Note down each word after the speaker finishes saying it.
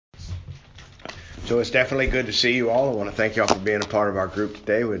So it's definitely good to see you all. I want to thank you all for being a part of our group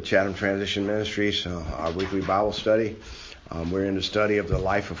today with Chatham Transition Ministries, our weekly Bible study. We're in the study of the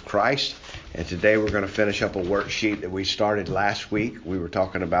life of Christ, and today we're going to finish up a worksheet that we started last week. We were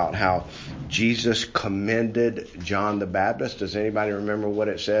talking about how Jesus commended John the Baptist. Does anybody remember what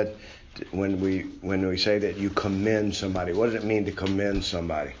it said when we say that you commend somebody? What does it mean to commend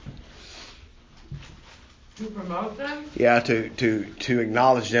somebody? To promote them? Yeah, to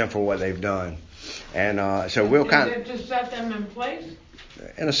acknowledge them for what they've done. And so we'll kind of... to set them in place?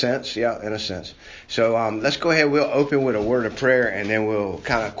 In a sense, yeah, in a sense. So let's go ahead. We'll open with a word of prayer, and then we'll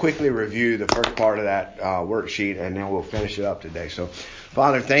kind of quickly review the first part of that worksheet, and then we'll finish it up today. So,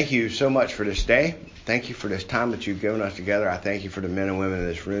 Father, thank you so much for this day. Thank you for this time that you've given us together. I thank you for the men and women in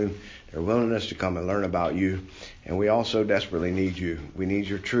this room, their willingness to come and learn about you. And we also desperately need you. We need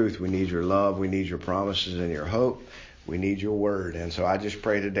your truth. We need your love. We need your promises and your hope. We need your word. And so I just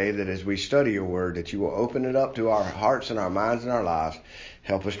pray today that as we study your word, that you will open it up to our hearts and our minds and our lives.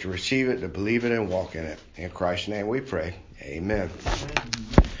 Help us to receive it, to believe it, and walk in it. In Christ's name we pray. Amen.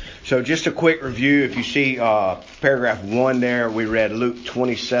 So just a quick review. If you see paragraph 1 there, we read Luke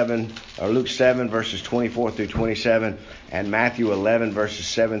 7 verses 24 through 27 and Matthew 11 verses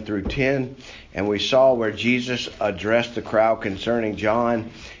 7 through 10. And we saw where Jesus addressed the crowd concerning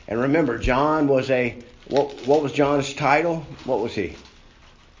John. And remember, John was what was John's title? What was he?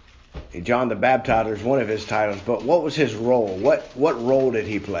 John the Baptizer is one of his titles, but what was his role? What role did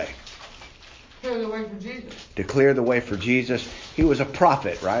he play? Clear the way for Jesus. To clear the way for Jesus. He was a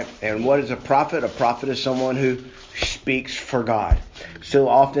prophet, right? And what is a prophet? A prophet is someone who speaks for God. So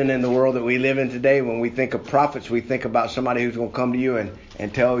often in the world that we live in today, when we think of prophets, we think about somebody who's going to come to you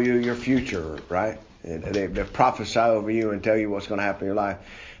and tell you your future, right? And they prophesy over you and tell you what's going to happen in your life.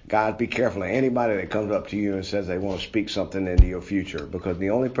 God, be careful of anybody that comes up to you and says they want to speak something into your future, because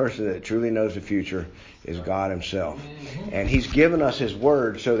the only person that truly knows the future is God himself. And he's given us his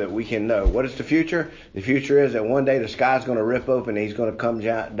word so that we can know. What is the future? The future is that one day the sky's going to rip open, and he's going to come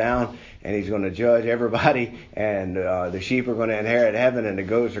down and he's going to judge everybody, and the sheep are going to inherit heaven and the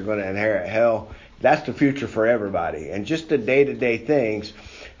goats are going to inherit hell. That's the future for everybody. And just the day-to-day things,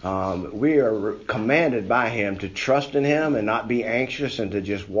 we are commanded by him to trust in him and not be anxious, and to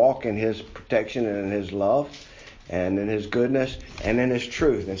just walk in his protection and in his love and in his goodness and in his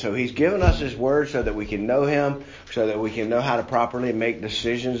truth. And so he's given us his word so that we can know him, so that we can know how to properly make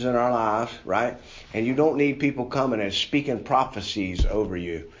decisions in our lives, right? And you don't need people coming and speaking prophecies over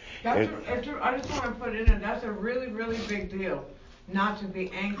you. I just want to put in there, that's a really, really big deal, not to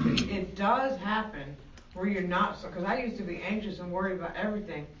be anxious. It does happen where you're not, because I used to be anxious and worried about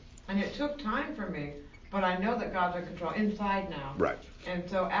everything, and it took time for me, but I know that God's in control inside now. Right. And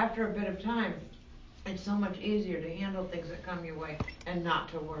so after a bit of time, it's so much easier to handle things that come your way and not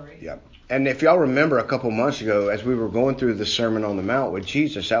to worry. Yep. And if y'all remember a couple months ago, as we were going through the Sermon on the Mount with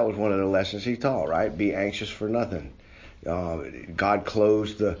Jesus, that was one of the lessons he taught, right? Be anxious for nothing. God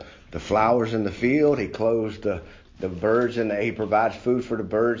clothes the flowers in the field. He clothes the birds, and he provides food for the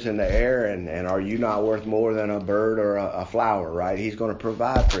birds in the air. And are you not worth more than a bird or a flower, right? He's going to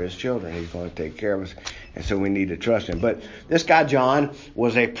provide for his children. He's going to take care of us. And so we need to trust him. But this guy, John,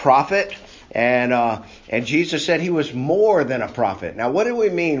 was a prophet. And Jesus said he was more than a prophet. Now, what do we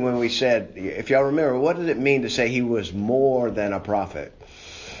mean when we said, if y'all remember, what does it mean to say he was more than a prophet?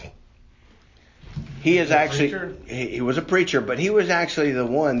 He is actually, he was a preacher, but he was actually the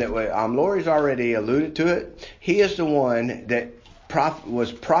one that, Lori's already alluded to it. He is the one that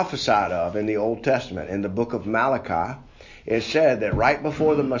was prophesied of in the Old Testament. In the book of Malachi, it said that right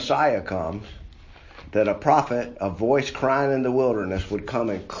before the Messiah comes, that a prophet, a voice crying in the wilderness, would come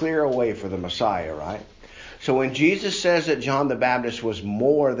and clear a way for the Messiah, right? So when Jesus says that John the Baptist was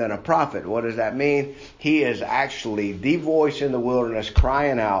more than a prophet, what does that mean? He is actually the voice in the wilderness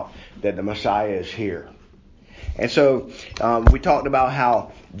crying out that the Messiah is here. And so we talked about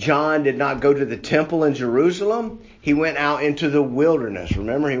how John did not go to the temple in Jerusalem. He went out into the wilderness.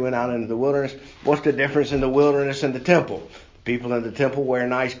 Remember, he went out into the wilderness. What's the difference in the wilderness and the temple? People in the temple wear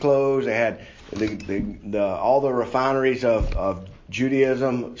nice clothes. They had all the refineries of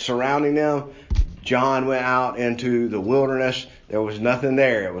Judaism surrounding them. John went out into the wilderness. There was nothing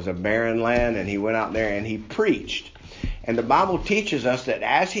there. It was a barren land, and he went out there and he preached. And the Bible teaches us that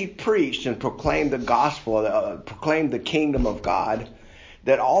as he preached and proclaimed the gospel, proclaimed the kingdom of God,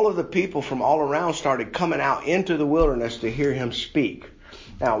 that all of the people from all around started coming out into the wilderness to hear him speak.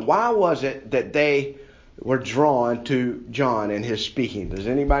 Now, why was it that they were drawn to John and his speaking? Does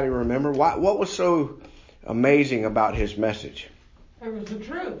anybody remember? What was so amazing about his message? It was the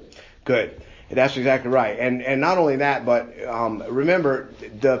truth. Good. That's exactly right. And not only that, but remember,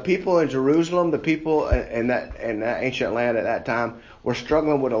 the people in Jerusalem, the people in that ancient land at that time, were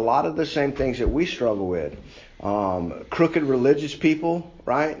struggling with a lot of the same things that we struggle with. Crooked religious people,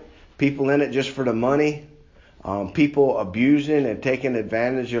 right? People in it just for the money. People abusing and taking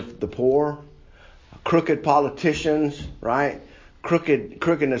advantage of the poor. Crooked politicians, right?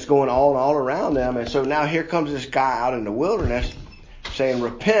 Crookedness going all around them. And so now here comes this guy out in the wilderness saying,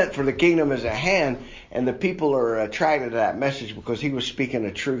 repent, for the kingdom is at hand. And the people are attracted to that message because he was speaking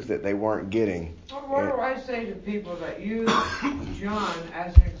a truth that they weren't getting. Well, what do I say to people that use John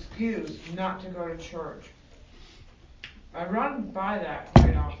as an excuse not to go to church? I run by that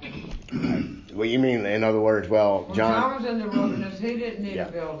quite often. What you mean, in other words, well, John was in the wilderness. He didn't need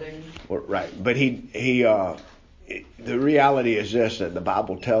a building. Well, right. But the reality is this, that the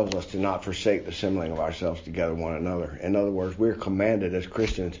Bible tells us to not forsake the assembling of ourselves together one another. In other words, we're commanded as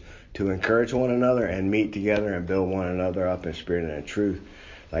Christians to encourage one another and meet together and build one another up in spirit and in truth.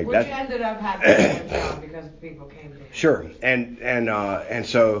 Which ended up happening with John because people came to him. Sure. And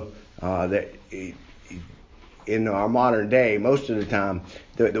so that in our modern day, most of the time,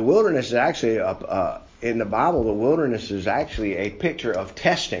 the wilderness is actually in the Bible, the wilderness is actually a picture of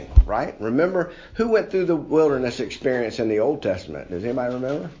testing, right? Remember, who went through the wilderness experience in the Old Testament? Does anybody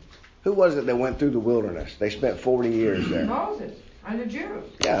remember? Who was it that went through the wilderness? They spent 40 years there. Moses and the Jews.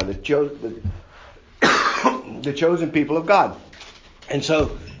 Yeah, the chosen people of God. And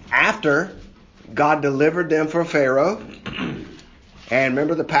so after God delivered them from Pharaoh, and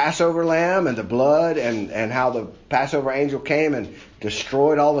remember the Passover lamb and the blood and how the Passover angel came and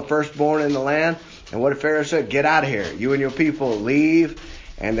destroyed all the firstborn in the land. And what did Pharaoh say? Get out of here. You and your people leave.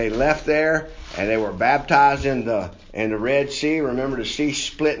 And they left there and they were baptized in the Red Sea. Remember, the sea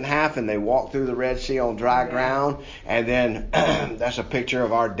split in half and they walked through the Red Sea on dry ground. And then that's a picture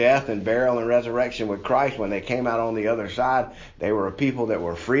of our death and burial and resurrection with Christ. When they came out on the other side, they were a people that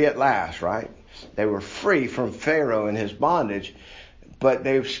were free at last, right? They were free from Pharaoh and his bondage. But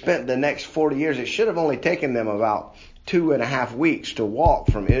they've spent the next 40 years. It should have only taken them about 2.5 weeks to walk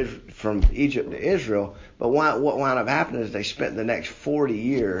from Egypt to Israel. But what wound up happening is they spent the next 40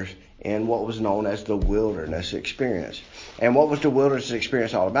 years in what was known as the wilderness experience. And what was the wilderness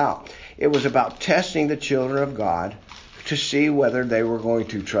experience all about? It was about testing the children of God to see whether they were going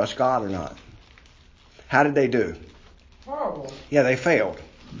to trust God or not. How did they do? Horrible. Yeah, they failed,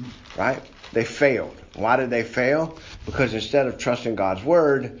 right? They failed. Why did they fail? Because instead of trusting God's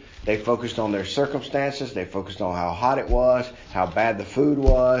word, they focused on their circumstances. They focused on how hot it was, how bad the food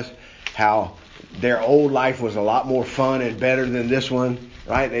was, how their old life was a lot more fun and better than this one,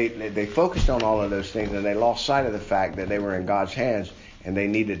 right? They focused on all of those things, and they lost sight of the fact that they were in God's hands and they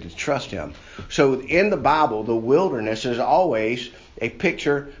needed to trust Him. So in the Bible, the wilderness is always a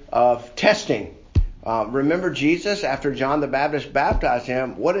picture of testing. Remember Jesus, after John the Baptist baptized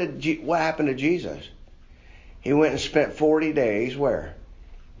him, what happened to Jesus? He went and spent 40 days where?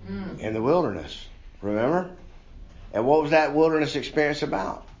 In the wilderness. Remember? And what was that wilderness experience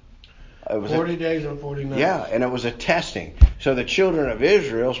about? It was 40 days and 40 nights. Yeah, and it was a testing. So the children of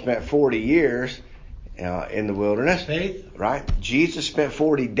Israel spent 40 years in the wilderness. Faith. Right? Jesus spent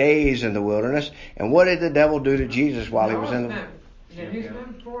 40 days in the wilderness. And what did the devil do to Jesus while he was in the wilderness? Did he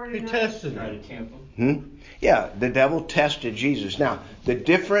spend 40 He tested him. Yeah, the devil tested Jesus. Now, the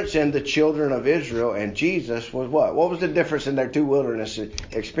difference in the children of Israel and Jesus was what? What was the difference in their two wilderness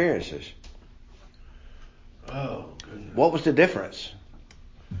experiences? Oh, goodness. What was the difference?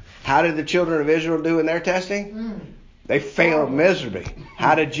 How did the children of Israel do in their testing? They failed miserably.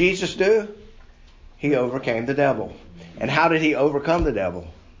 How did Jesus do? He overcame the devil. And how did he overcome the devil?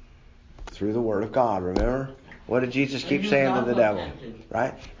 Through the word of God, remember? What did Jesus keep saying to the devil?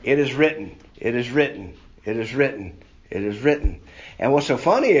 Right? It is written. It is written. It is written. It is written. And what's so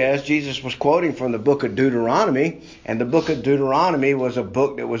funny is Jesus was quoting from the book of Deuteronomy. And the book of Deuteronomy was a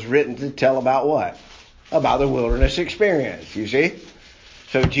book that was written to tell about what? About the wilderness experience. You see?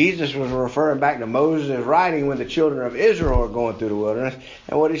 So Jesus was referring back to Moses' writing when the children of Israel were going through the wilderness.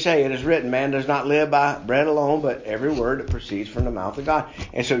 And what did he say? It is written, man does not live by bread alone, but every word that proceeds from the mouth of God.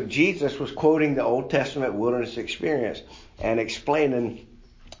 And so Jesus was quoting the Old Testament wilderness experience and explaining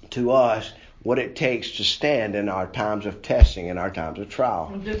to us what it takes to stand in our times of testing, in our times of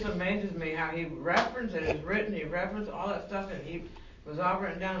trial. It just amazes me how he referenced it is written, he referenced all that stuff, and he was all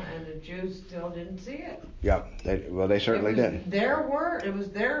written down, and the Jews still didn't see it. Yeah, they certainly didn't. Their word, it was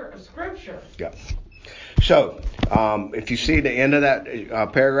their scripture. Yeah. So, if you see the end of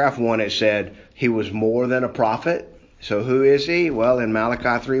that paragraph 1, it said he was more than a prophet. So who is he? Well, in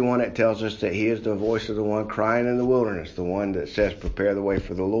Malachi 3:1, it tells us that he is the voice of the one crying in the wilderness, the one that says, prepare the way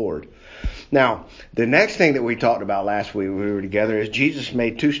for the Lord. Now, the next thing that we talked about last week when we were together is Jesus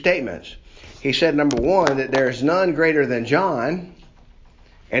made two statements. He said, number one, that there is none greater than John.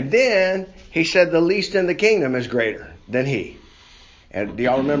 And then he said the least in the kingdom is greater than he. And do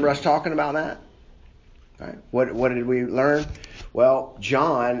y'all remember us talking about that? Right. What did we learn? Well,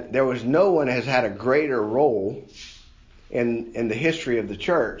 John, there was no one has had a greater role in the history of the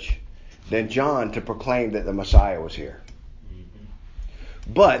church than John to proclaim that the Messiah was here.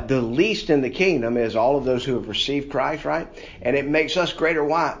 But the least in the kingdom is all of those who have received Christ, right? And it makes us greater.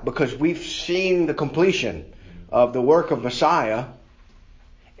 Why? Because we've seen the completion of the work of Messiah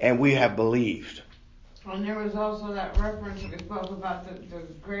and we have believed. And there was also that reference that we spoke about the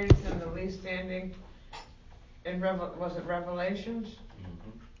greatest and the least standing in was it Revelations?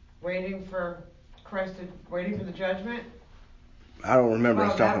 Waiting for Christ, waiting for the judgment? I don't remember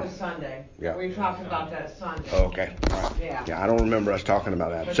us talking. That was Sunday. Yeah. We talked about that Sunday. Oh, okay. All right. Yeah. Yeah, I don't remember us talking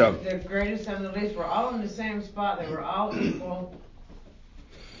about that. But So the greatest and the least were all in the same spot. They were all equal.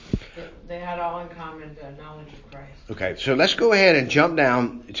 They had all in common the knowledge of Christ. okay, so let's go ahead and jump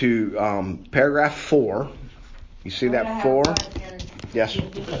down to paragraph 4. You see that 4? Yes.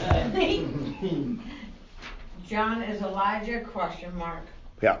 John is Elijah? ?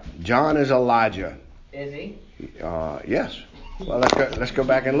 Yeah. John is Elijah. Is he? Yes. Well, let's go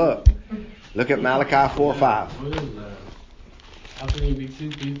back and look. Look at Malachi 4:5. What is that? How can he be two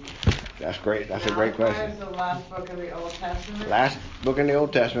people? That's great. That's a great question. Malachi is the last book of the Old Testament. Last book in the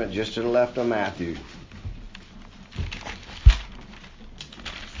Old Testament, just to the left of Matthew.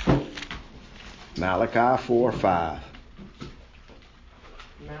 Malachi 4:5.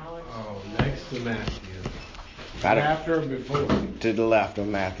 Malachi. Oh, next to Matthew. Right After or before? to the left of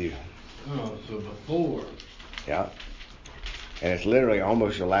Matthew. Oh, so before. Yeah. And it's literally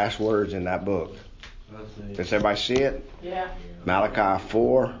almost the last words in that book. Does everybody see it? Yeah. Malachi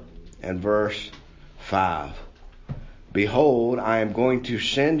 4 and verse 5. Behold, I am going to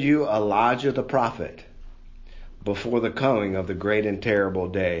send you Elijah the prophet before the coming of the great and terrible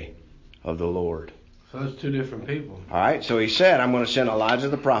day of the Lord. So that's two different people. All right, so he said, I'm going to send Elijah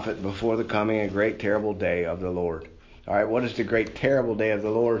the prophet before the coming and great terrible day of the Lord. All right, what is the great terrible day of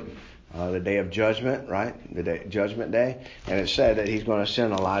the Lord? The day of judgment, right? The judgment day. And it said that he's going to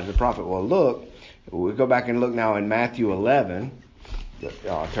send Elijah the prophet. Well, look, we go back and look now in Matthew 11.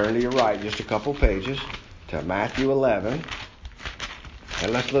 Turn to your right just a couple pages to Matthew 11.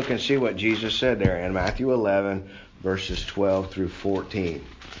 And let's look and see what Jesus said there in Matthew 11, verses 12 through 14.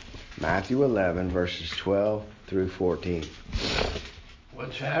 Matthew 11, verses 12 through 14.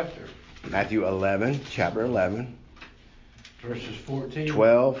 What chapter? Matthew 11, chapter 11. Verses 14.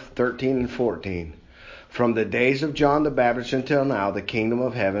 12, 13, and 14. From the days of John the Baptist until now, the kingdom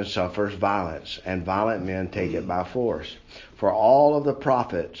of heaven suffers violence, and violent men take it by force. For all of the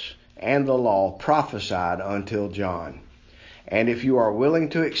prophets and the law prophesied until John. And if you are willing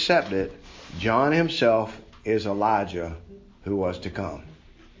to accept it, John himself is Elijah who was to come.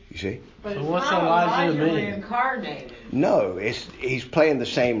 You see? But So it's what's not Elijah mean? reincarnated. No, he's playing the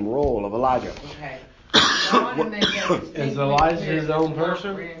same role of Elijah. Okay. I want to make that distinctly Is Elijah clear. his own It's not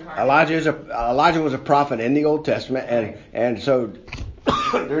person? reincarnated. Elijah was a prophet in the Old Testament, and so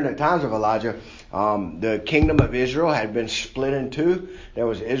during the times of Elijah, the kingdom of Israel had been split in two. There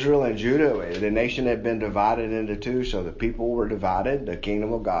was Israel and Judah. The nation had been divided into two, so the people were divided. The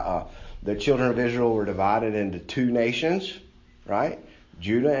kingdom of God, the children of Israel were divided into two nations, right?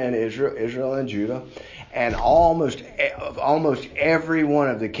 Judah and Israel and Judah. And almost every one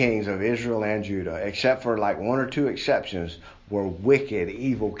of the kings of Israel and Judah, except for like one or two exceptions, were wicked,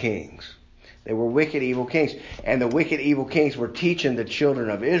 evil kings. They were wicked, evil kings. And the wicked, evil kings were teaching the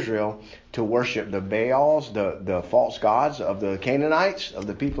children of Israel to worship the Baals, the false gods of the Canaanites, of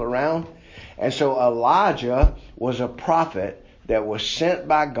the people around. And so Elijah was a prophet that was sent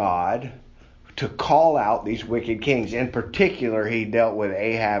by God to call out these wicked kings. In particular, he dealt with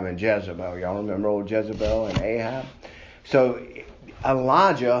Ahab and Jezebel. Y'all remember old Jezebel and Ahab? So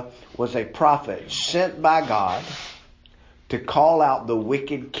Elijah was a prophet sent by God to call out the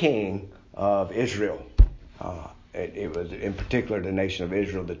wicked king of Israel. It was in particular the nation of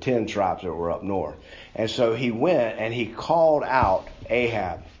Israel, the 10 tribes that were up north. And so he went and he called out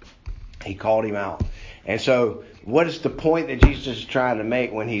Ahab. He called him out. And so what is the point that Jesus is trying to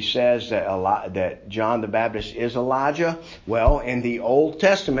make when he says that John the Baptist is Elijah? Well, in the Old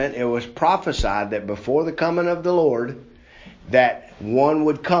Testament, it was prophesied that before the coming of the Lord, that one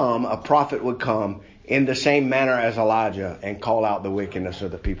would come, a prophet would come, in the same manner as Elijah and call out the wickedness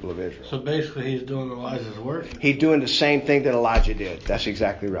of the people of Israel. So basically he's doing Elijah's work? He's doing the same thing that Elijah did. That's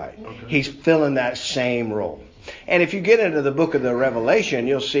exactly right. Okay. He's filling that same role. And if you get into the book of the Revelation,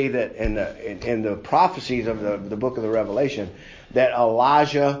 you'll see that in the prophecies of the book of the Revelation, that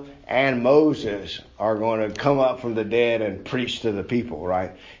Elijah and Moses are going to come up from the dead and preach to the people,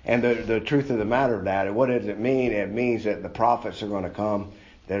 right? And the truth of the matter of that, what does it mean? It means that the prophets are going to come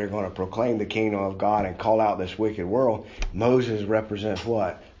that are going to proclaim the kingdom of God and call out this wicked world. Moses represents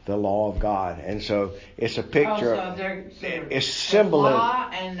what? The law of God. And so it's a picture. It's symbolism. The law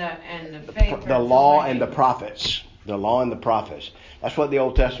and the faith. The law and the prophets. The law and the prophets. That's what the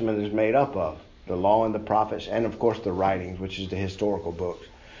Old Testament is made up of. The law and the prophets, and of course the writings, which is the historical books.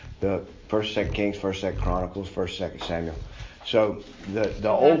 The 1st, 2nd Kings, 1st, 2nd Chronicles, 1st, 2nd Samuel. So the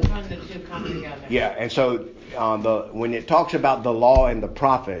old. That's when the two come together. Yeah, and so when it talks about the law and the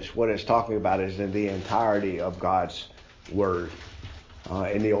prophets, what it's talking about is in the entirety of God's word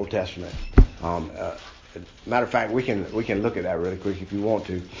in the Old Testament. Matter of fact, we can look at that really quick if you want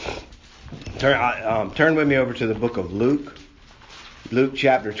to. Turn with me over to the book of Luke. Luke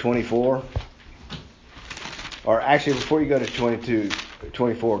chapter 24. Or actually, before you go to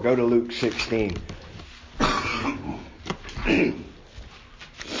 24, go to Luke 16.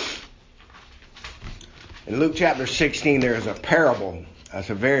 In Luke chapter 16, there is a parable.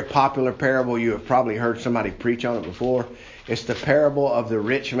 It's a very popular parable. You have probably heard somebody preach on it before. It's the parable of the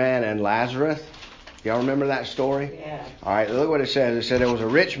rich man and Lazarus. Y'all remember that story? Yeah. All right, look what it says. It said there was a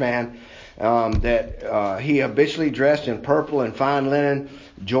rich man that he habitually dressed in purple and fine linen,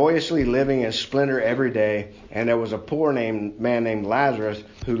 joyously living in splendor every day. And there was a poor man named Lazarus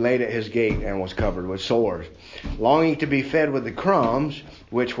who laid at his gate and was covered with sores, longing to be fed with the crumbs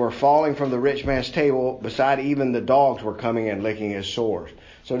which were falling from the rich man's table. Beside, even the dogs were coming and licking his sores.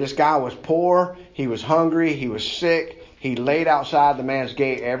 So this guy was poor, he was hungry, he was sick. He laid outside the man's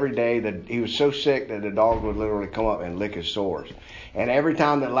gate every day. That he was so sick that the dogs would literally come up and lick his sores. And every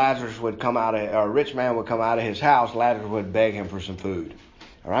time that Lazarus would come out, or a rich man would come out of his house, Lazarus would beg him for some food.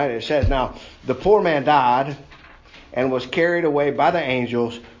 All right. It says, now the poor man died and was carried away by the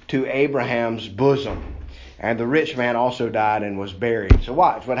angels to Abraham's bosom, and the rich man also died and was buried. So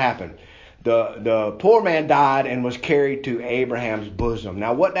watch what happened. The poor man died and was carried to Abraham's bosom.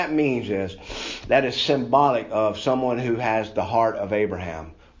 Now what that means is that is symbolic of someone who has the heart of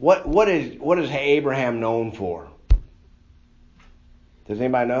Abraham. What is Abraham known for? Does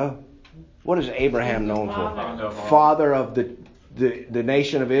anybody know? What is Abraham known for? Father of the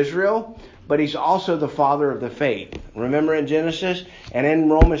nation of Israel, but he's also the father of the faith. Remember in Genesis? And in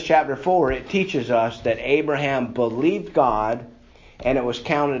Romans chapter 4, it teaches us that Abraham believed God and it was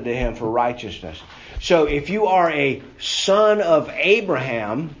counted to him for righteousness. So if you are a son of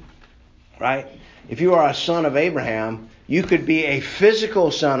Abraham, right? If you are a son of Abraham, you could be a physical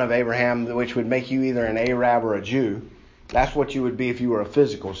son of Abraham, which would make you either an Arab or a Jew. That's what you would be if you were a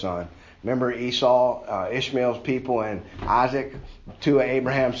physical son. Remember Esau, Ishmael's people, and Isaac, two of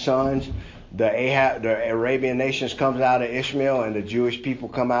Abraham's sons. The Arabian nations comes out of Ishmael, and the Jewish people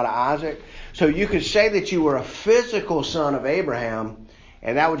come out of Isaac. So you could say that you were a physical son of Abraham,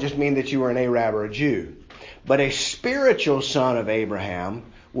 and that would just mean that you were an Arab or a Jew. But a spiritual son of Abraham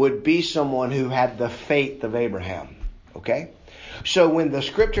would be someone who had the faith of Abraham. Okay? So when the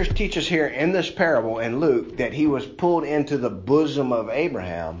scriptures teach us here in this parable in Luke that he was pulled into the bosom of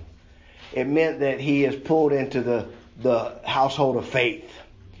Abraham, it meant that he is pulled into the household of faith.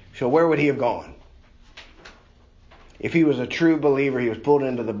 So where would he have gone? If he was a true believer, he was pulled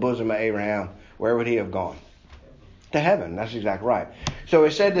into the bosom of Abraham, where would he have gone? To heaven. That's exactly right. So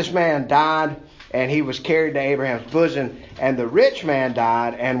it said this man died and he was carried to Abraham's bosom, and the rich man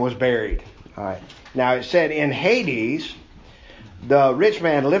died and was buried. All right. Now it said in Hades, the rich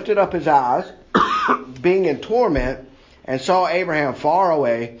man lifted up his eyes, being in torment, and saw Abraham far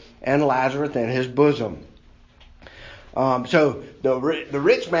away and Lazarus in his bosom. So the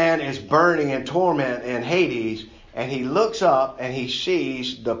rich man is burning in torment in Hades, and he looks up and he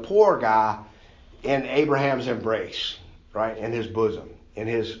sees the poor guy in Abraham's embrace, right, in his bosom, in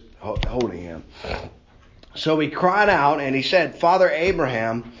his holding him. So he cried out and he said, "Father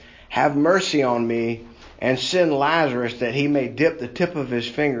Abraham, have mercy on me and send Lazarus that he may dip the tip of his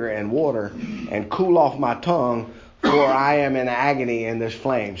finger in water and cool off my tongue, for I am in agony in this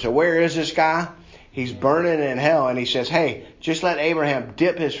flame." So where is this guy? He's burning in hell, and he says, "Hey, just let Abraham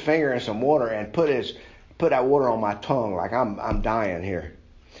dip his finger in some water and put that water on my tongue, like I'm dying here."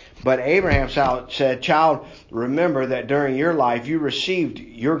 But Abraham said, "Child, remember that during your life you received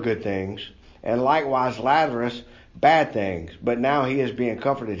your good things, and likewise Lazarus bad things. But now he is being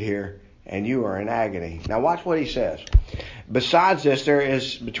comforted here, and you are in agony." Now watch what he says. "Besides this, there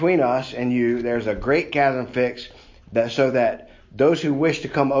is between us and you, there's a great chasm fixed, so that those who wish to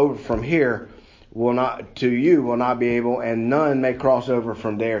come over from here will not be able, and none may cross over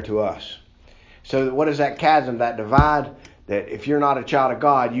from there to us. So what is that chasm, that divide? That if you're not a child of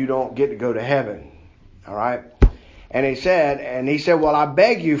God, you don't get to go to heaven. All right? And he said, well, I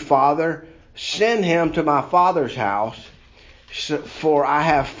beg you, Father, send him to my father's house, for I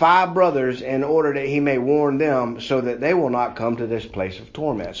have 5 brothers, in order that he may warn them, so that they will not come to this place of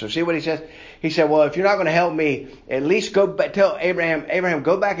torment. So see what he says? He said, well, if you're not going to help me, at least go back, tell Abraham,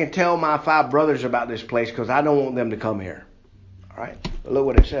 go back and tell my 5 brothers about this place, because I don't want them to come here. All right? But look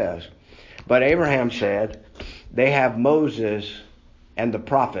what it says. But Abraham said, they have Moses and the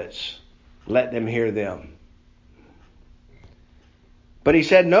prophets. Let them hear them. But he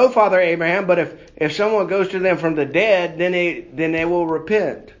said, no, Father Abraham, but if someone goes to them from the dead, then they will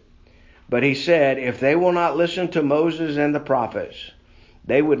repent. But he said, if they will not listen to Moses and the prophets,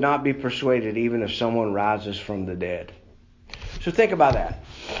 they would not be persuaded even if someone rises from the dead. So think about that.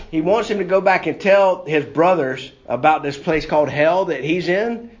 He wants him to go back and tell his brothers about this place called hell that he's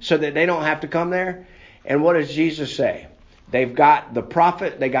in, so that they don't have to come there. And what does Jesus say? They've got the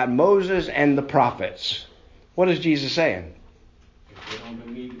prophet, they got Moses and the prophets. What is Jesus saying? They don't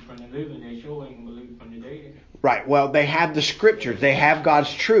believe from the living, they sure ain't believe from the dead. Right. Well, they have the scriptures. They have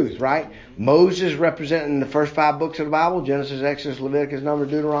God's truth, right? Moses representing the first 5 books of the Bible, Genesis, Exodus, Leviticus, Numbers,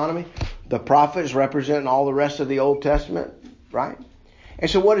 Deuteronomy. The prophets representing all the rest of the Old Testament, right? And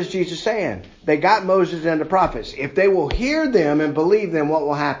so what is Jesus saying? They got Moses and the prophets. If they will hear them and believe them, what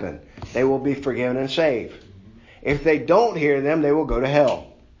will happen? They will be forgiven and saved. If they don't hear them, they will go to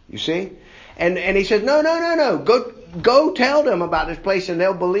hell. You see? And he says, no. Go tell them about this place and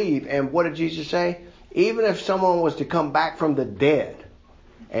they'll believe. And what did Jesus say? Even if someone was to come back from the dead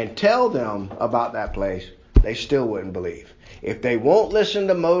and tell them about that place, they still wouldn't believe. If they won't listen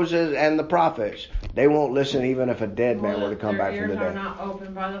to Moses and the prophets, they won't listen even if a dead man were to come back from the dead. Their ears are not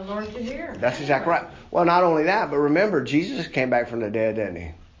opened by the Lord to hear. That's exactly right. Well, not only that, but remember, Jesus came back from the dead, didn't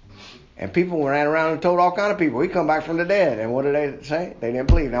he? And people ran around and told all kind of people, he come back from the dead. And what did they say? They didn't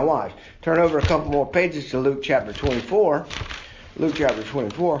believe. Now watch. Turn over a couple more pages to Luke chapter 24. Luke chapter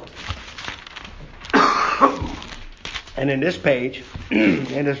 24. And in this page,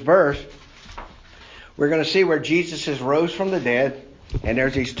 in this verse, we're going to see where Jesus has rose from the dead. And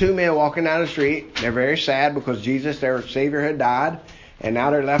there's these 2 men walking down the street. They're very sad because Jesus, their Savior, had died. And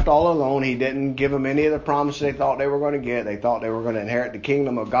now they're left all alone. He didn't give them any of the promises they thought they were going to get. They thought they were going to inherit the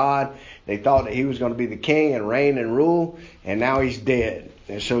kingdom of God. They thought that he was going to be the king and reign and rule. And now he's dead.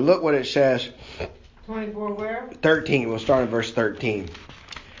 And so look what it says. 24 where? 13. We'll start in verse 13.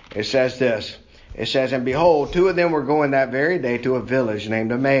 It says this. It says, and behold, 2 of them were going that very day to a village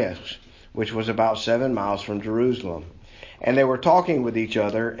named Emmaus, which was about 7 miles from Jerusalem. And they were talking with each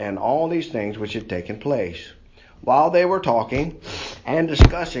other and all these things which had taken place. While they were talking and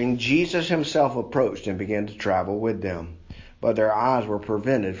discussing, Jesus himself approached and began to travel with them. But their eyes were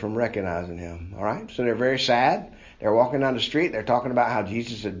prevented from recognizing him. All right? So they're very sad. They're walking down the street. They're talking about how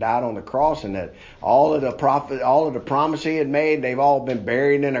Jesus had died on the cross and that all of the promise he had made, they've all been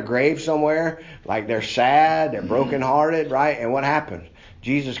buried in a grave somewhere. Like they're sad, they're brokenhearted, right? And what happens?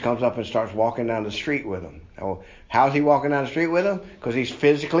 Jesus comes up and starts walking down the street with them. Now, how's he walking down the street with them? Because he's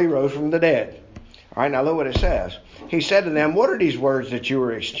physically rose from the dead. All right, now look what it says. He said to them, what are these words that you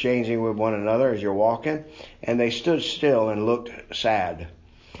were exchanging with one another as you're walking? And they stood still and looked sad.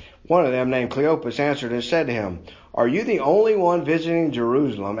 One of them, named Cleopas, answered and said to him, are you the only one visiting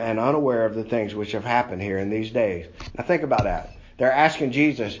Jerusalem and unaware of the things which have happened here in these days? Now think about that. They're asking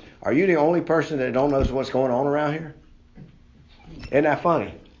Jesus, are you the only person that don't know what's going on around here? Isn't that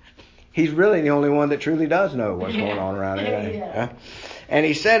funny? He's really the only one that truly does know what's going on around here. Yeah. And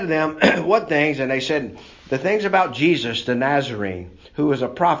he said to them, what things? And they said, the things about Jesus, the Nazarene, who was a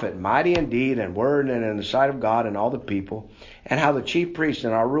prophet, mighty in deed and word and in the sight of God and all the people, and how the chief priests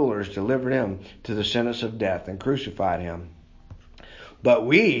and our rulers delivered him to the sentence of death and crucified him. But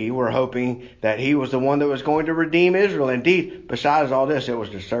we were hoping that he was the one that was going to redeem Israel. Indeed, besides all this, it was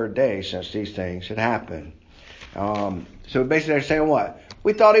the 3rd day since these things had happened. So basically they're saying what?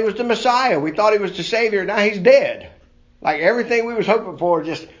 We thought he was the Messiah. We thought he was the Savior. Now he's dead. Like everything we was hoping for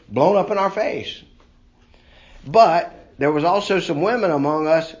just blown up in our face. But there was also some women among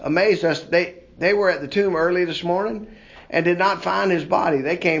us, amazed us. They were at the tomb early this morning and did not find his body.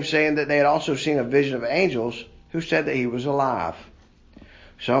 They came saying that they had also seen a vision of angels who said that he was alive.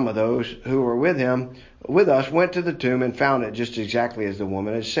 Some of those who were with us, went to the tomb and found it just exactly as the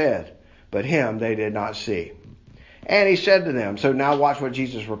woman had said. But him they did not see. And he said to them, so now watch what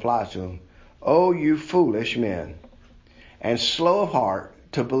Jesus replies to them. Oh, you foolish men, and slow of heart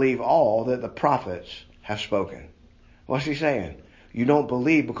to believe all that the prophets have spoken. What's he saying? You don't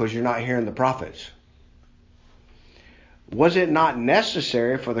believe because you're not hearing the prophets. Was it not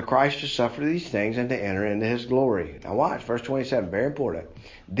necessary for the Christ to suffer these things and to enter into his glory? Now watch, verse 27, very important.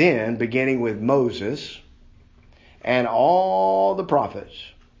 Then, beginning with Moses and all the prophets,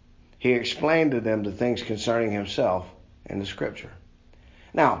 he explained to them the things concerning himself in the scripture.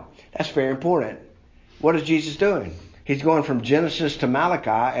 Now, that's very important. What is Jesus doing? He's going from Genesis to Malachi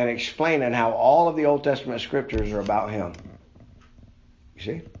and explaining how all of the Old Testament scriptures are about him. You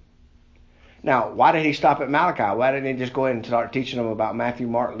see? Now, why did he stop at Malachi? Why didn't he just go ahead and start teaching them about Matthew,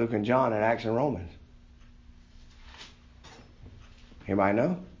 Mark, Luke, and John, and Acts and Romans? Anybody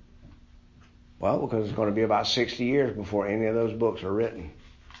know? Well, because it's going to be about 60 years before any of those books are written.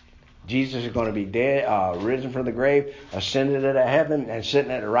 Jesus is going to be dead, risen from the grave, ascended into heaven, and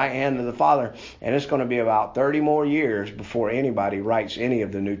sitting at the right hand of the Father. And it's going to be about 30 more years before anybody writes any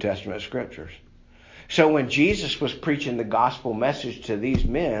of the New Testament scriptures. So when Jesus was preaching the gospel message to these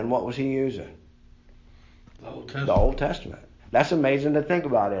men, what was he using? The Old Testament. The Old Testament. That's amazing to think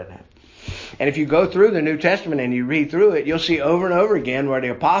about it. And if you go through the New Testament and you read through it, you'll see over and over again where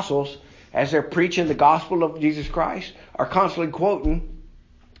the apostles, as they're preaching the gospel of Jesus Christ, are constantly quoting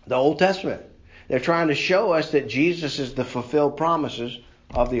the Old Testament. They're trying to show us that Jesus is the fulfilled promises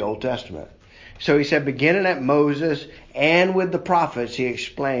of the Old Testament. So he said, beginning at Moses and with the prophets, he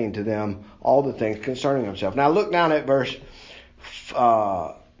explained to them all the things concerning himself. Now look down at verse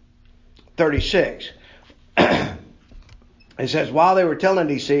 36. It says, while they were telling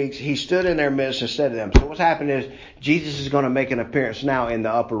these things, he stood in their midst and said to them. So what's happened is Jesus is going to make an appearance now in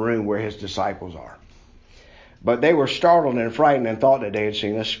the upper room where his disciples are. But they were startled and frightened and thought that they had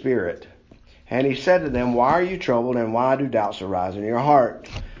seen a spirit. And he said to them, why are you troubled and why do doubts arise in your heart?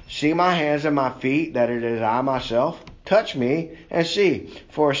 See my hands and my feet, that it is I myself. Touch me and see,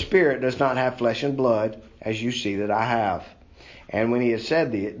 for a spirit does not have flesh and blood, as you see that I have. And when he had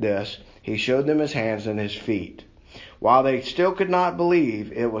said this, he showed them his hands and his feet. While they still could not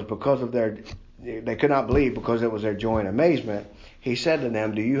believe, they could not believe because it was their joy and amazement. He said to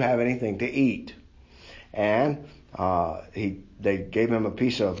them, do you have anything to eat? And they gave him a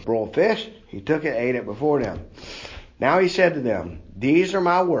piece of broiled fish. He took it, ate it before them. Now he said to them, these are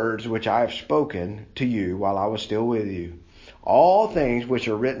my words which I have spoken to you while I was still with you. All things which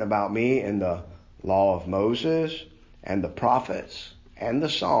are written about me in the law of Moses and the prophets and the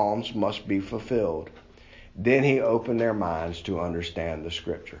Psalms must be fulfilled. Then he opened their minds to understand the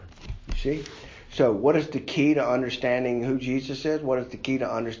scripture. You see? So what is the key to understanding who Jesus is? What is the key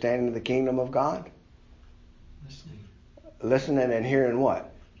to understanding the kingdom of God? Listening and hearing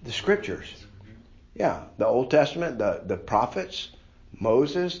what? The scriptures. Yeah, the Old Testament, the prophets,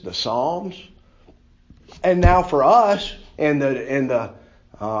 Moses, the Psalms, and now for us in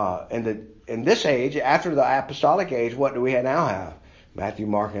this age, after the apostolic age, what do we now have? Matthew,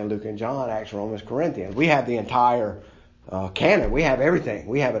 Mark, and Luke, and John, Acts, Romans, Corinthians. We have the entire canon. We have everything.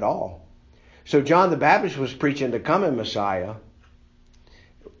 We have it all. So John the Baptist was preaching the coming Messiah.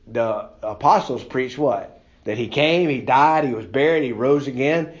 The apostles preached what? That he came, he died, he was buried, he rose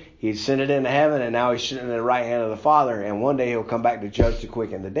again, he ascended into heaven, and now he's sitting at the right hand of the Father, and one day he'll come back to judge the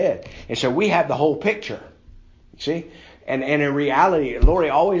quick and the dead. And so we have the whole picture. You see? And in reality, Lori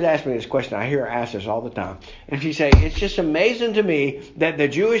always asks me this question. I hear her ask this all the time. And she say, it's just amazing to me that the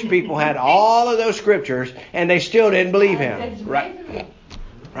Jewish people had all of those scriptures and they still didn't believe him.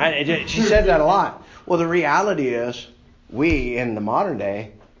 Right? She said that a lot. Well, the reality is we in the modern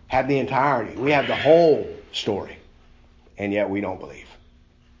day have the entirety. We have the whole story. And yet we don't believe.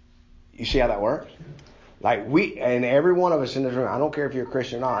 You see how that works? Like and every one of us in this room, I don't care if you're a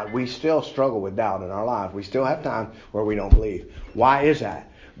Christian or not, we still struggle with doubt in our life. We still have times where we don't believe. Why is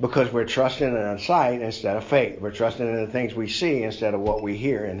that? Because we're trusting in sight instead of faith. We're trusting in the things we see instead of what we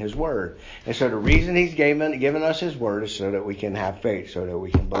hear in his word. And so the reason he's given us his word is so that we can have faith, so that we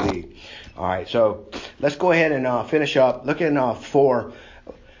can believe. All right, so let's go ahead and finish up. Look at for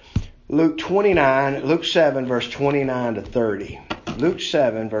Luke 7, verse 29 to 30. Luke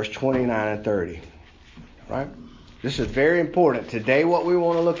 7, verse 29 and 30. Right? This is very important. Today what we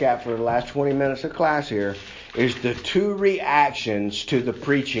want to look at for the last 20 minutes of class here is the two reactions to the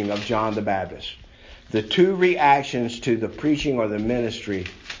preaching of John the Baptist. The two reactions to the preaching or the ministry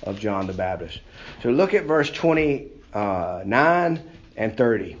of John the Baptist. So look at verse 29 and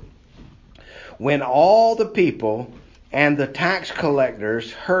 30. When all the people and the tax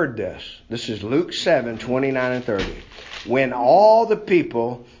collectors heard this. This is Luke 7, 29 and 30. When all the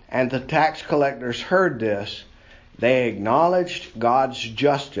people and the tax collectors heard this, they acknowledged God's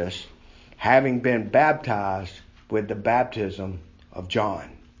justice, having been baptized with the baptism of John.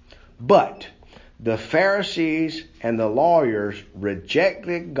 But The Pharisees and the lawyers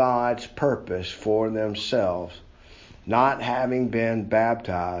rejected God's purpose for themselves, not having been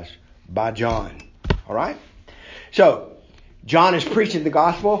baptized by John. All right? So, John is preaching the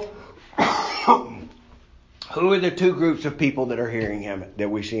gospel. Who are the two groups of people that are hearing him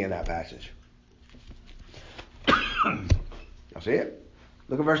that we see in that passage? I'll see it.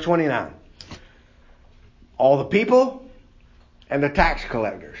 Look at verse 29. All the people and the tax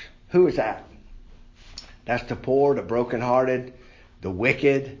collectors. Who is that? That's the poor, the brokenhearted, the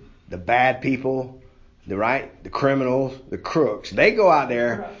wicked, the bad people, the criminals, the crooks. They go out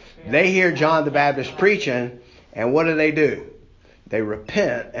there, they hear John the Baptist preaching, and what do? They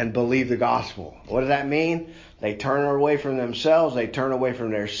repent and believe the gospel. What does that mean? They turn away from themselves, they turn away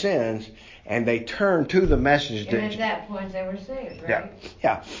from their sins, and they turn to the message and at that point they were saved, right?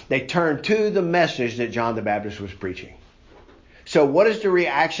 Yeah. They turn to the message that John the Baptist was preaching. So what is the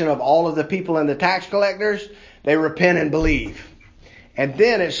reaction of all of the people and the tax collectors? They repent and believe. And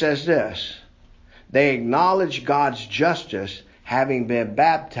then it says this. They acknowledge God's justice, having been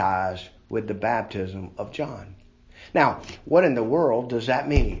baptized with the baptism of John. Now, what in the world does that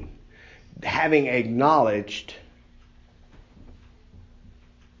mean? Having acknowledged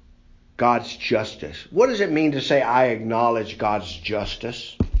God's justice. What does it mean to say, I acknowledge God's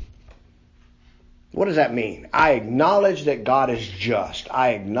justice? What does that mean? I acknowledge that God is just. I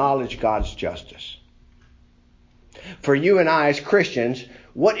acknowledge God's justice. For you and I as Christians,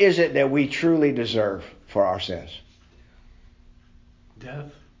 what is it that we truly deserve for our sins?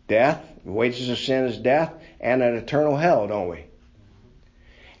 Death. Death. The wages of sin is death and an eternal hell, don't we?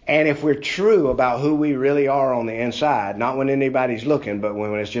 And if we're true about who we really are on the inside, not when anybody's looking, but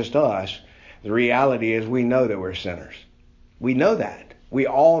when it's just us, the reality is we know that we're sinners. We know that. We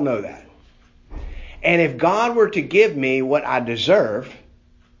all know that. And if God were to give me what I deserve,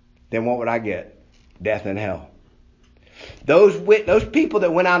 then what would I get? Death and hell. Those people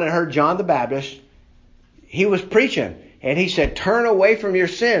that went out and heard John the Baptist, he was preaching. And he said, turn away from your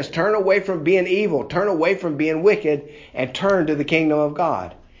sins. Turn away from being evil. Turn away from being wicked. And turn to the kingdom of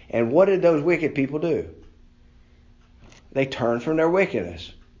God. And what did those wicked people do? They turned from their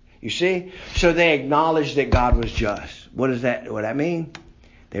wickedness. You see? So they acknowledged that God was just. What does that mean?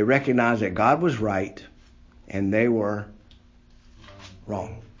 They recognized that God was right and they were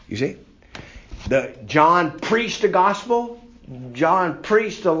wrong. You see? John preached the gospel. John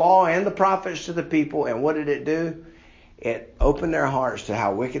preached the law and the prophets to the people. And what did it do? It opened their hearts to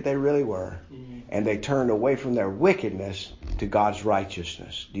how wicked they really were. And they turned away from their wickedness to God's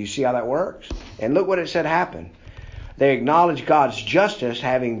righteousness. Do you see how that works? And look what it said happened. They acknowledge God's justice,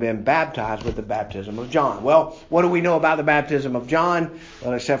 having been baptized with the baptism of John. Well, what do we know about the baptism of John?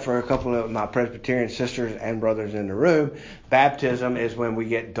 Well, except for a couple of my Presbyterian sisters and brothers in the room, baptism is when we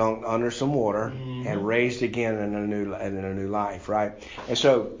get dunked under some water and raised again in a new life, right? And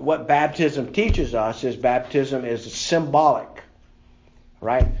so what baptism teaches us is baptism is symbolic,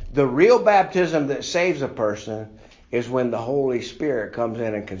 right? The real baptism that saves a person is when the Holy Spirit comes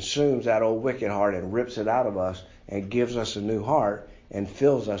in and consumes that old wicked heart and rips it out of us and gives us a new heart and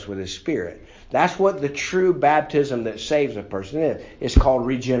fills us with His Spirit. That's what the true baptism that saves a person is. It's called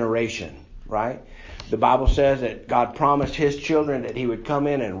regeneration, right? The Bible says that God promised His children that He would come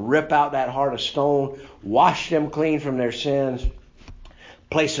in and rip out that heart of stone, wash them clean from their sins,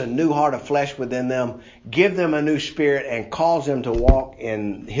 place a new heart of flesh within them, give them a new spirit, and cause them to walk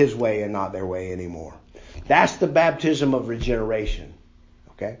in His way and not their way anymore. That's the baptism of regeneration.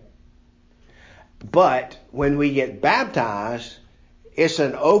 Okay? But when we get baptized, it's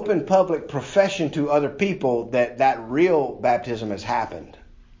an open public profession to other people that real baptism has happened.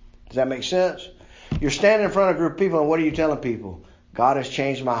 Does that make sense? You're standing in front of a group of people, and what are you telling people? God has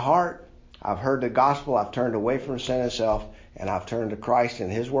changed my heart. I've heard the gospel. I've turned away from sin itself, and I've turned to Christ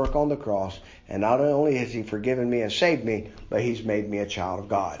and His work on the cross. And not only has He forgiven me and saved me, but He's made me a child of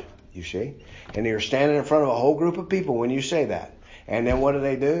God. You see? And you're standing in front of a whole group of people when you say that. And then what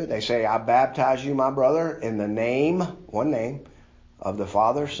do? They say, I baptize you, my brother, in the name, one name, of the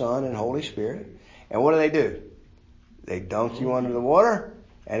Father, Son, and Holy Spirit. And what do? They dunk you under the water,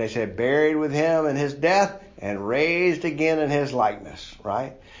 and they say, buried with Him in His death, and raised again in His likeness,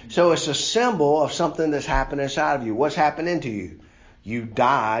 right? So it's a symbol of something that's happened inside of you. What's happening to you? You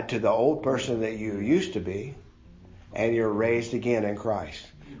died to the old person that you used to be, and you're raised again in Christ.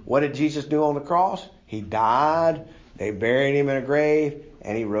 What did Jesus do on the cross? He died, they buried Him in a grave,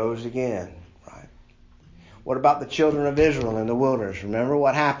 and He rose again, right? What about the children of Israel in the wilderness? Remember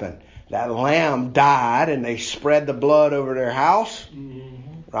what happened? That lamb died, and they spread the blood over their house,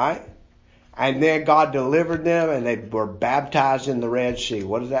 right? And then God delivered them, and they were baptized in the Red Sea.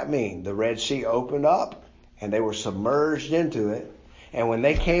 What does that mean? The Red Sea opened up, and they were submerged into it. And when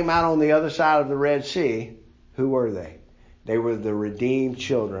they came out on the other side of the Red Sea, who were they? They were the redeemed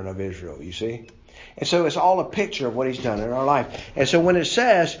children of Israel, you see? And so it's all a picture of what He's done in our life. And so when it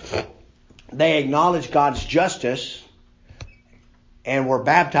says they acknowledge God's justice and were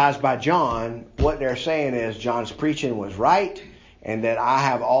baptized by John, what they're saying is John's preaching was right, and that I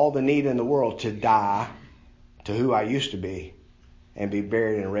have all the need in the world to die to who I used to be and be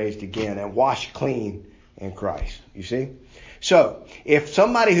buried and raised again and washed clean in Christ. You see? So, if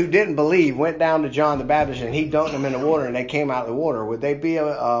somebody who didn't believe went down to John the Baptist and he dunked them in the water and they came out of the water, would they be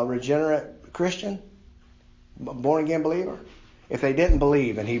a regenerate Christian? Born again believer? If they didn't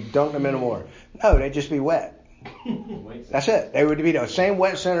believe and he dunked them in the water? No, they'd just be wet. That's it. They would be the same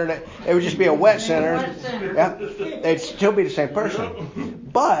wet sinner. They would just be a wet sinner. Yeah, they'd still be the same person.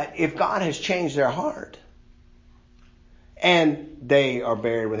 But if God has changed their heart and they are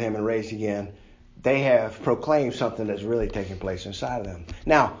buried with Him and raised again, they have proclaimed something that's really taking place inside of them.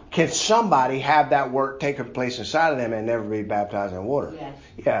 Now, can somebody have that work taking place inside of them and never be baptized in water? Yes.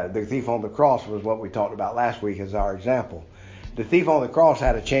 Yeah, the thief on the cross was what we talked about last week as our example. The thief on the cross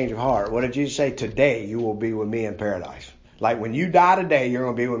had a change of heart. What did Jesus say? Today you will be with me in paradise. Like when you die today, you're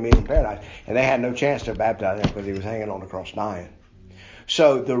going to be with me in paradise. And they had no chance to baptize him because he was hanging on the cross dying.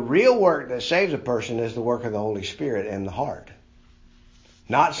 So the real work that saves a person is the work of the Holy Spirit in the heart.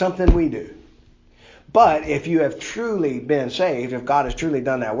 Not something we do. But if you have truly been saved, if God has truly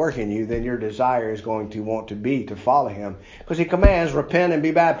done that work in you, then your desire is going to want to be to follow Him. Because He commands, repent and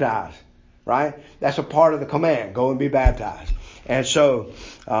be baptized. Right? That's a part of the command. Go and be baptized. And so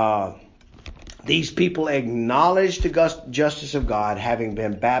these people acknowledge the justice of God having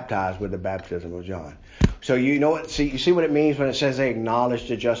been baptized with the baptism of John. So you know what? You see what it means when it says they acknowledge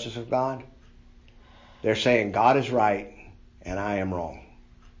the justice of God? They're saying God is right and I am wrong.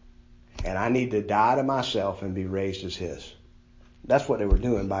 And I need to die to myself and be raised as His. That's what they were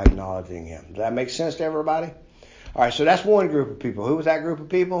doing by acknowledging Him. Does that make sense to everybody? All right, so that's one group of people. Who was that group of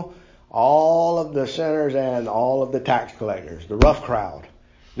people? All of the sinners and all of the tax collectors, the rough crowd.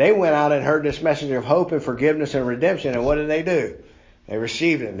 They went out and heard this message of hope and forgiveness and redemption, and what did they do? They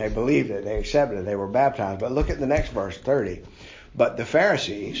received it, they believed it, they accepted it, they were baptized. But look at the next verse, 30. But the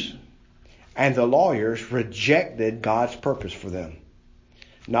Pharisees and the lawyers rejected God's purpose for them,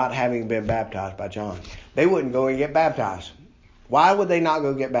 not having been baptized by John. They wouldn't go and get baptized. Why would they not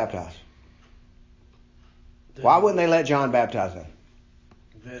go get baptized? Why wouldn't they let John baptize them?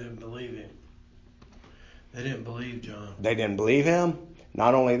 They didn't believe him. They didn't believe John. They didn't believe him.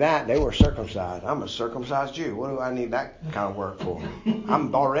 Not only that, they were circumcised. I'm a circumcised Jew. What do I need that kind of work for?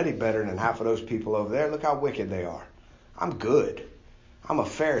 I'm already better than half of those people over there. Look how wicked they are. I'm good. I'm a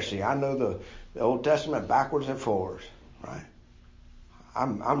Pharisee. I know the Old Testament backwards and forwards. Right?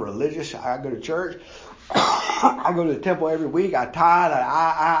 I'm religious. I go to church. I go to the temple every week. I tithe.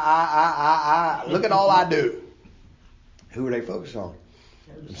 I look at all I do. Who are they focused on?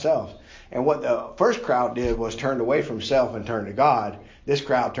 Themselves. And what the first crowd did was turned away from self and turned to God. This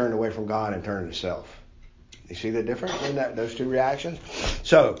crowd turned away from God and turned to self. You see the difference in those two reactions?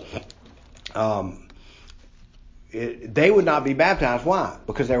 So, they would not be baptized. Why?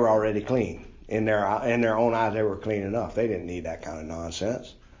 Because they were already clean. In their own eyes, they were clean enough. They didn't need that kind of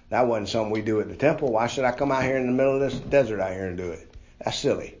nonsense. That wasn't something we do at the temple. Why should I come out here in the middle of this desert out here and do it? That's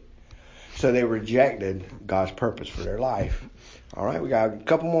silly. So they rejected God's purpose for their life. All right, we got a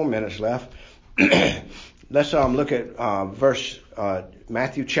couple more minutes left. Let's look at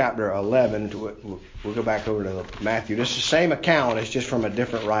Matthew chapter 11. We'll go back over to Matthew. This is the same account. It's just from a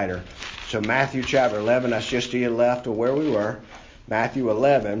different writer. So Matthew chapter 11, that's just to your left of where we were. Matthew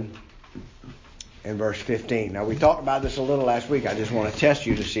 11 and verse 15. Now, we talked about this a little last week. I just want to test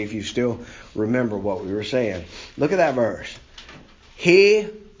you to see if you still remember what we were saying. Look at that verse.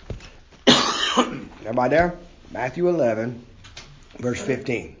 Everybody there? Matthew 11, verse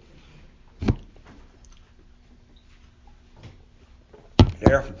 15.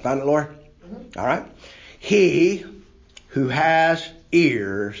 There, found it, Lord? Mm-hmm. All right. He who has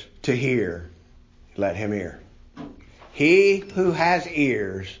ears to hear, let him hear. He who has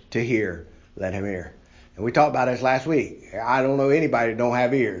ears to hear, let him hear. And we talked about this last week. I don't know anybody that don't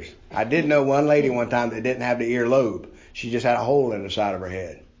have ears. I did know one lady one time that didn't have the ear lobe. She just had a hole in the side of her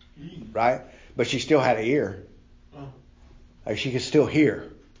head. Right? But she still had an ear. Like she could still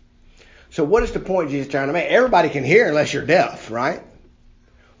hear. So what is the point Jesus is trying to make? Everybody can hear unless you're deaf, right?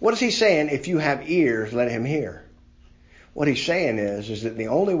 What is he saying? If you have ears, let him hear. What he's saying is that the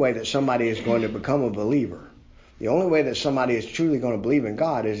only way that somebody is going to become a believer, The only way that somebody is truly going to believe in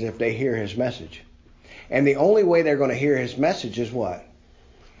God is if they hear his message. And the only way they're going to hear his message is what?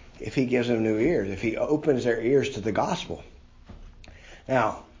 If he gives them new ears, if he opens their ears to the gospel.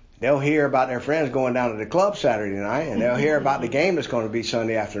 Now, they'll hear about their friends going down to the club Saturday night, and they'll hear about the game that's going to be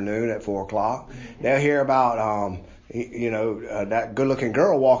Sunday afternoon at 4 o'clock. They'll hear about, that good-looking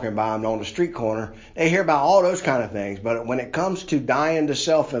girl walking by them on the street corner. They hear about all those kind of things. But when it comes to dying to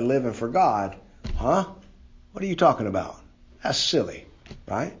self and living for God, what are you talking about? That's silly,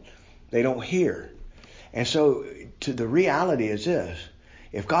 right? They don't hear. And so the reality is this.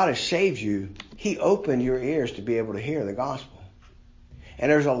 If God has saved you, he opened your ears to be able to hear the gospel.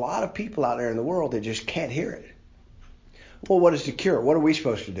 And there's a lot of people out there in the world that just can't hear it. Well, what is the cure? What are we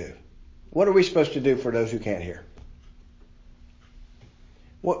supposed to do? What are we supposed to do for those who can't hear?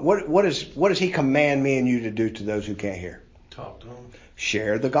 What does he command me and you to do to those who can't hear? Talk to them.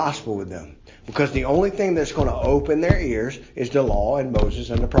 Share the gospel with them. Because the only thing that's going to open their ears is the law and Moses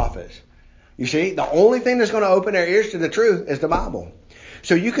and the prophets. You see, the only thing that's going to open their ears to the truth is the Bible.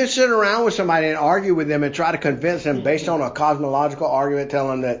 So you can sit around with somebody and argue with them and try to convince them based on a cosmological argument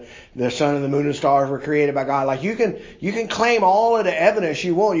telling them that the sun and the moon and stars were created by God. Like you can claim all of the evidence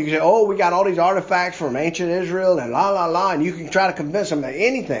you want. You can say, oh, we got all these artifacts from ancient Israel and la la la, and you can try to convince them of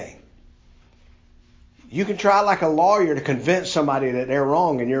anything. You can try like a lawyer to convince somebody that they're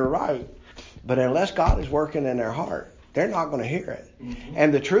wrong and you're right. But unless God is working in their heart, they're not going to hear it. Mm-hmm.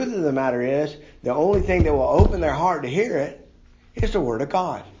 And the truth of the matter is, the only thing that will open their heart to hear it is the Word of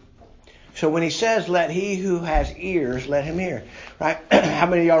God. So when he says, let he who has ears, let him hear. Right? How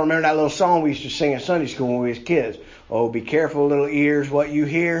many of y'all remember that little song we used to sing in Sunday school when we was kids? Oh, be careful, little ears, what you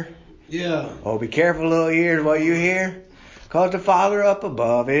hear. Yeah. Oh, be careful, little ears, what you hear. 'Cause the Father up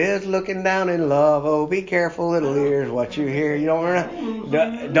above is looking down in love. Oh, be careful, little ears, what you hear. You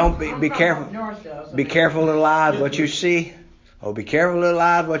don't be careful. Be careful, little eyes, what you see. Oh, be careful, little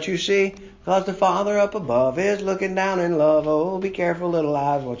eyes, what you see. 'Cause the Father up above is looking down in love. Oh, be careful, little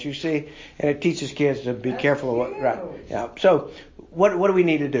eyes, what you see. And it teaches kids to be careful of what. Right. Yeah. So what do we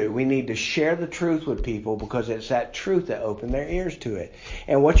need to do? We need to share the truth with people because it's that truth that opens their ears to it.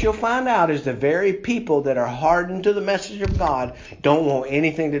 And what you'll find out is the very people that are hardened to the message of God don't want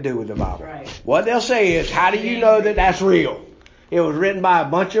anything to do with the Bible. Right. What they'll say is, how do you know that that's real? It was written by a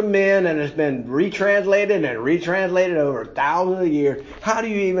bunch of men and it's been retranslated and retranslated over thousands of years. How do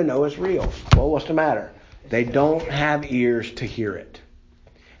you even know it's real? Well, what's the matter? They don't have ears to hear it.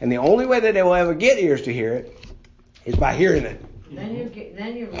 And the only way that they will ever get ears to hear it is by hearing it. Then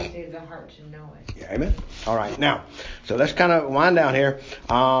you receive the heart to know it. Yeah, amen. All right. Now, so let's kind of wind down here.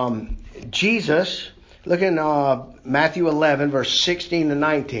 Jesus, look in Matthew 11, verse 16 to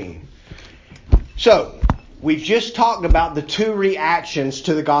 19. So, we've just talked about the two reactions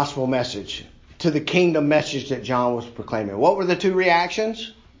to the gospel message, to the kingdom message that John was proclaiming. What were the two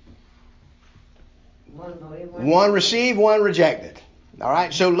reactions? One received, one rejected. All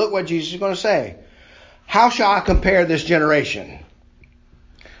right, so look what Jesus is going to say. How shall I compare this generation?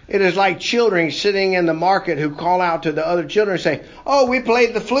 It is like children sitting in the market who call out to the other children and say, oh, we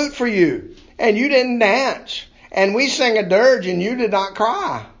played the flute for you, and you didn't dance. And we sang a dirge, and you did not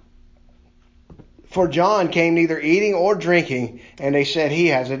cry. For John came neither eating or drinking, and they said he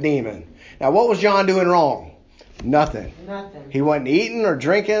has a demon. Now, what was John doing wrong? Nothing. He wasn't eating or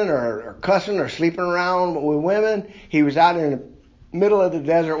drinking or cussing or sleeping around with women. He was out in the middle of the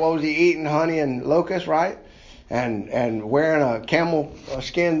desert. What was he eating? Honey and locusts, right? And wearing a camel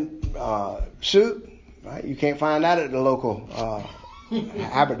skin suit, right? You can't find that at the local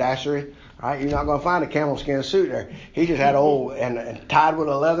haberdashery, right? You're not going to find a camel skin suit there. He just had old and tied with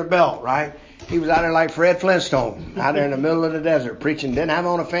a leather belt, right? He was out there like Fred Flintstone, out there in the middle of the desert preaching. Didn't have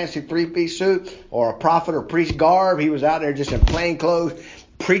on a fancy three-piece suit or a prophet or priest garb. He was out there just in plain clothes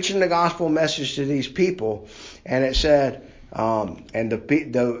preaching the gospel message to these people. And it said, and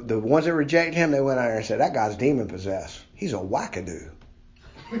the ones that rejected him, they went out there and said, that guy's demon possessed. He's a wackadoo.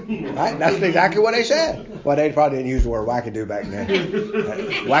 Right? That's exactly what they said. Well, they probably didn't use the word wackadoo back then.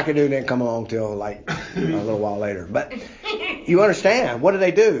 Wackadoo didn't come along till like a little while later. But you understand, what did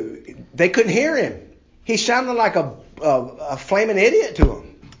they do? They couldn't hear him. He sounded like a flaming idiot to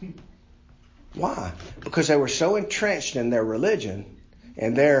them. Why? Because they were so entrenched in their religion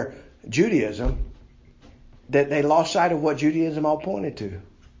and their Judaism that they lost sight of what Judaism all pointed to.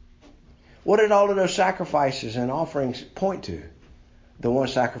 What did all of those sacrifices and offerings point to? The one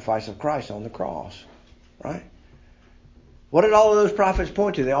sacrifice of Christ on the cross, right? What did all of those prophets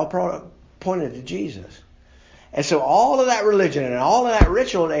point to? They all pointed to Jesus. And so all of that religion and all of that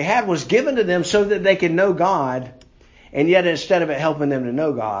ritual they had was given to them so that they could know God. And yet instead of it helping them to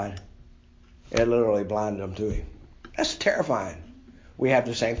know God, It literally blinded them to him. That's terrifying. We have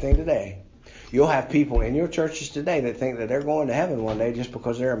the same thing today. You'll have people in your churches today that think that they're going to heaven one day just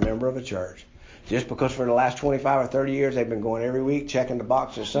because they're a member of a church. Just because for the last 25 or 30 years they've been going every week, checking the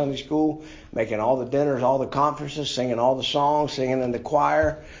box at Sunday school, making all the dinners, all the conferences, singing all the songs, singing in the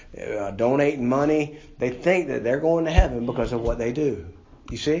choir, donating money. They think that they're going to heaven because of what they do.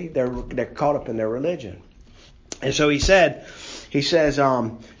 You see, they're caught up in their religion. And so he says,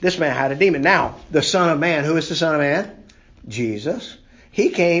 this man had a demon. Now, the Son of Man, who is the Son of Man? Jesus. He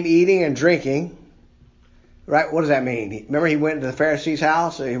came eating and drinking. Right? What does that mean? Remember he went to the Pharisees'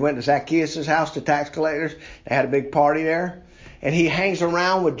 house? He went to Zacchaeus' house, the tax collectors. They had a big party there. And he hangs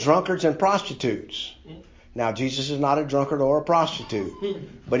around with drunkards and prostitutes. Now, Jesus is not a drunkard or a prostitute.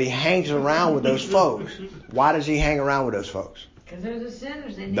 But he hangs around with those folks. Why does he hang around with those folks? Because they're the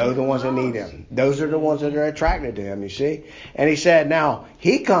sinners. Those are the ones that need him. Those are the ones that are attracted to him, you see. And he said, now,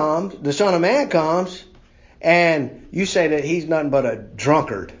 he comes, the Son of Man comes, and you say that he's nothing but a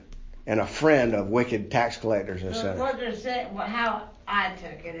drunkard and a friend of wicked tax collectors and sinners. What they're saying, how I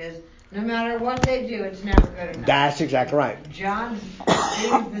took it is, no matter what they do, it's never good enough. That's exactly right. John's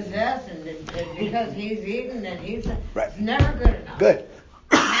being possessed, and because he's eating, and he's right. It's never good enough. Good.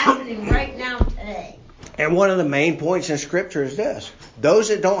 It's happening right now today. And one of the main points in Scripture is this. Those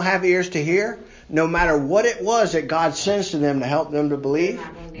that don't have ears to hear, no matter what it was that God sends to them to help them to believe,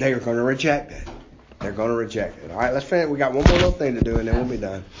 they are going to reject it. They're going to reject it. All right, let's finish. We got one more little thing to do, and then we'll be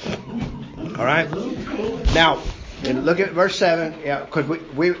done. All right. Now, look at verse 7. Yeah, because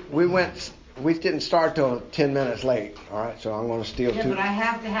we didn't start till 10 minutes late. All right, so I'm going to steal Yeah, but I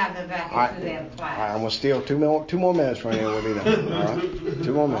have to have them back into their class. All right, I'm going to steal two more minutes from you, and we'll be done. All right,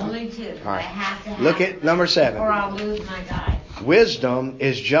 2 more minutes. Only 2. All right. I have to have Look at number 7. Or I'll lose my guy. Wisdom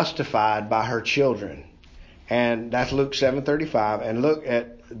is justified by her children. And that's Luke 7:35. And look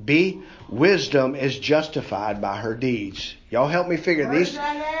at B. Wisdom is justified by her deeds. Y'all help me figure Where's these.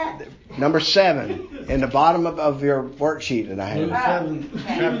 that at? Number 7 in the bottom of your worksheet that I have. Luke 7,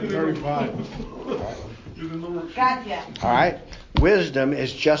 chapter 35. Gotcha. All right. Wisdom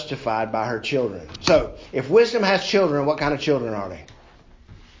is justified by her children. So, if wisdom has children, what kind of children are they?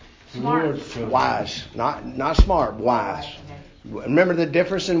 Smart. Wise. Not smart, wise. Remember the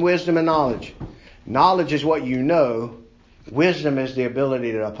difference in wisdom and knowledge. Knowledge is what you know. Wisdom is the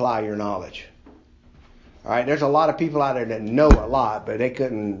ability to apply your knowledge. All right. There's a lot of people out there that know a lot, but they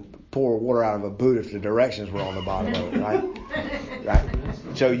couldn't pour water out of a boot if the directions were on the bottom of it, right? Right.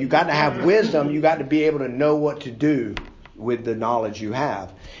 So you got to have wisdom. You got to be able to know what to do with the knowledge you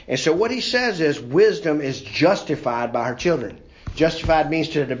have. And so what he says is wisdom is justified by her children. Justified means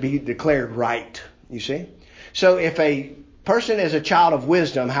to be declared right. You see? So if a person is a child of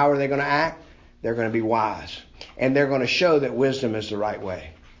wisdom, how are they going to act? They're going to be wise. And they're going to show that wisdom is the right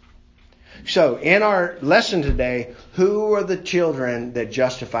way. So in our lesson today, who are the children that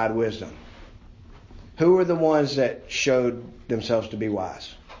justified wisdom? Who are the ones that showed themselves to be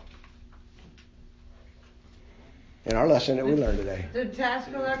wise? In our lesson that we learned today. The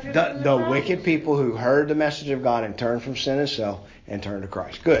tax collectors. The wicked people who heard the message of God and turned from sin and self and turned to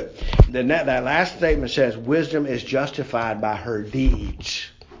Christ. Good. Then that last statement says wisdom is justified by her deeds.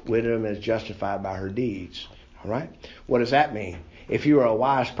 Wisdom is justified by her deeds. All right? What does that mean? If you are a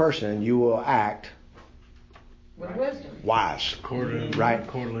wise person, you will act with wisdom. Wise. According to it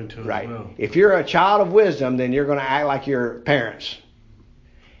right. as well. If you're a child of wisdom, then you're going to act like your parents.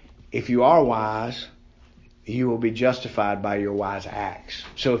 If you are wise, you will be justified by your wise acts.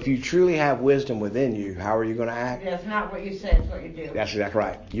 So if you truly have wisdom within you, how are you going to act? Yeah, it's not what you say, it's what you do. That's exactly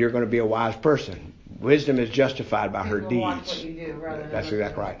right. You're going to be a wise person. Wisdom is justified by her deeds. Watch what you do rather than That's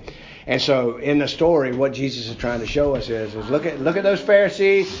exactly right. And so in the story, what Jesus is trying to show us is look at those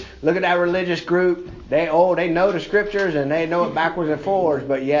Pharisees, look at that religious group. They know the scriptures and they know it backwards and forwards,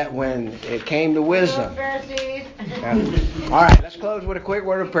 but yet when it came to wisdom. Pharisees. Yeah. All right, let's close with a quick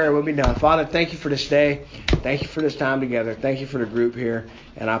word of prayer. We'll be done. Father, thank you for this day. Thank you for this time together. Thank you for the group here.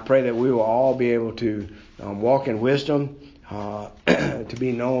 And I pray that we will all be able to walk in wisdom, to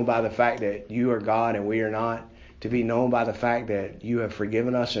be known by the fact that you are God and we are not, to be known by the fact that you have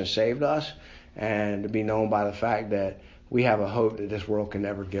forgiven us and saved us, and to be known by the fact that we have a hope that this world can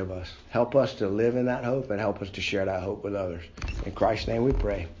never give us. Help us to live in that hope and help us to share that hope with others. In Christ's name we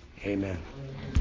pray. Amen.